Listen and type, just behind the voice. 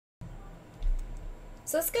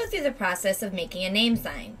So let's go through the process of making a name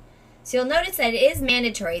sign. So you'll notice that it is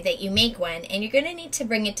mandatory that you make one, and you're going to need to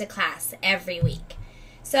bring it to class every week.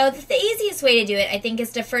 So the easiest way to do it, I think, is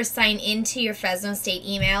to first sign into your Fresno State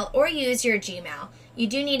email or use your Gmail. You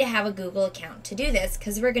do need to have a Google account to do this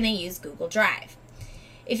because we're going to use Google Drive.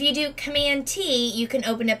 If you do Command T, you can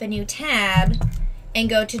open up a new tab and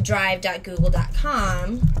go to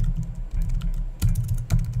drive.google.com.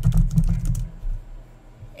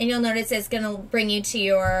 And you'll notice it's going to bring you to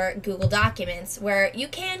your Google Documents where you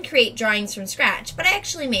can create drawings from scratch, but I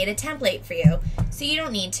actually made a template for you, so you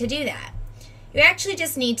don't need to do that. You actually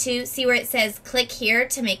just need to see where it says click here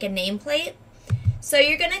to make a nameplate. So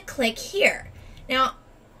you're going to click here. Now,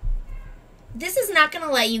 this is not going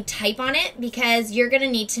to let you type on it because you're going to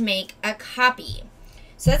need to make a copy.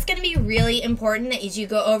 So that's going to be really important that as you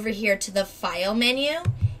go over here to the File menu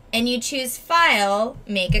and you choose File,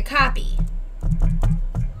 Make a Copy.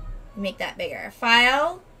 Make that bigger.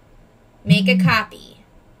 File, make a copy.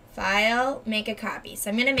 File, make a copy. So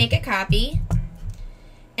I'm going to make a copy,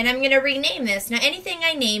 and I'm going to rename this. Now, anything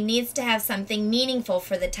I name needs to have something meaningful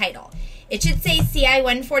for the title. It should say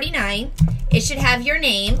CI149. It should have your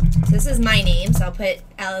name. So this is my name, so I'll put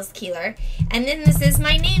Alice Keeler. And then this is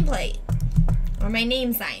my nameplate, or my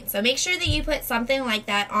name sign. So make sure that you put something like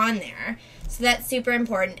that on there. So that's super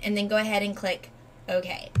important. And then go ahead and click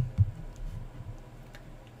OK.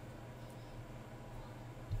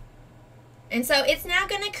 And so it's now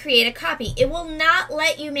going to create a copy. It will not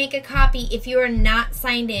let you make a copy if you are not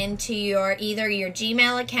signed in to either your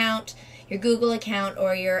Gmail account, your Google account,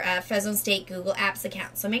 or your Fresno State Google Apps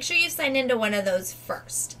account. So make sure you've signed into one of those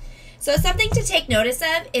first. So something to take notice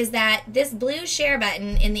of is that this blue share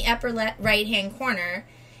button in the upper right-hand corner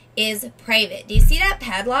is private. Do you see that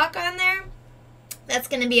padlock on there? That's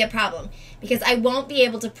going to be a problem because I won't be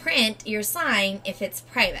able to print your sign if it's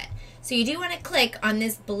private. So you do want to click on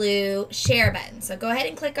this blue share button. So go ahead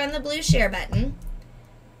and click on the blue share button.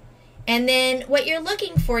 And then what you're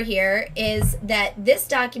looking for here is that this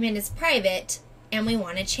document is private and we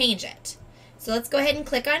want to change it. So let's go ahead and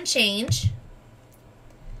click on change.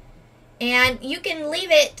 And you can leave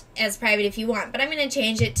it as private if you want, but I'm going to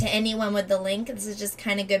change it to anyone with the link. This is just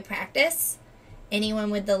kind of good practice. Anyone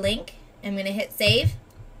with the link. I'm going to hit save.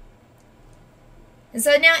 And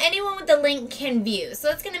so now anyone with the link can view.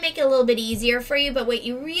 So it's going to make it a little bit easier for you, but what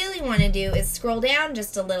you really want to do is scroll down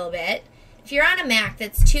just a little bit. If you're on a Mac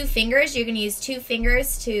that's 2 fingers, you're going to use 2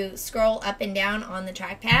 fingers to scroll up and down on the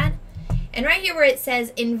trackpad. And right here where it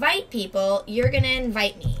says invite people, you're going to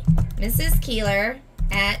invite me, Mrs. Keeler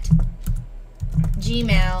at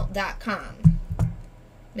gmail.com.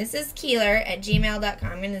 Mrs. Keeler at gmail.com.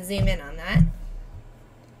 I'm going to zoom in on that.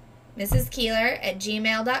 Mrs. Keeler at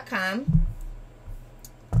gmail.com.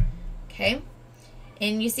 Okay,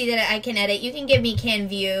 and you see that I can edit. You can give me can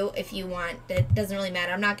view if you want. That doesn't really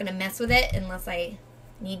matter. I'm not going to mess with it unless I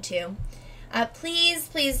need to. Please,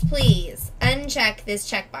 please, please uncheck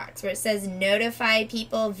this checkbox where it says notify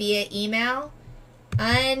people via email.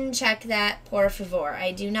 Uncheck that, por favor.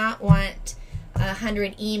 I do not want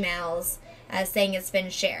 100 emails saying it's been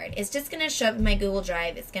shared. It's just going to show up in my Google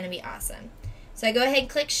Drive. It's going to be awesome. So I go ahead and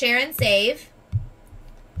click share and save.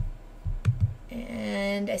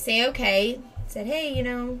 And I say, okay. It said, hey, you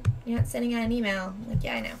know, you're not sending out an email. I'm like,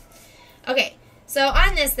 yeah, I know. Okay, so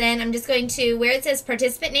on this then, I'm just going to, where it says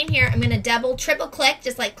participant name here, I'm going to triple click,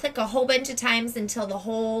 just like click a whole bunch of times until the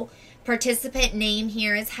whole participant name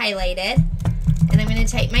here is highlighted. And I'm going to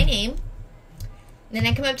type my name. Then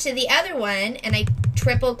I come up to the other one, and I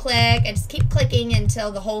triple click. I just keep clicking until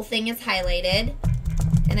the whole thing is highlighted.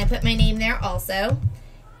 And I put my name there also.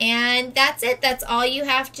 And that's it. That's all you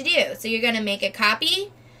have to do. So you're going to make a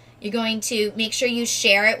copy. You're going to make sure you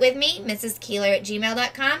share it with me, Mrs. Keeler at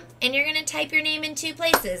gmail.com. And you're going to type your name in 2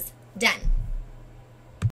 places. Done.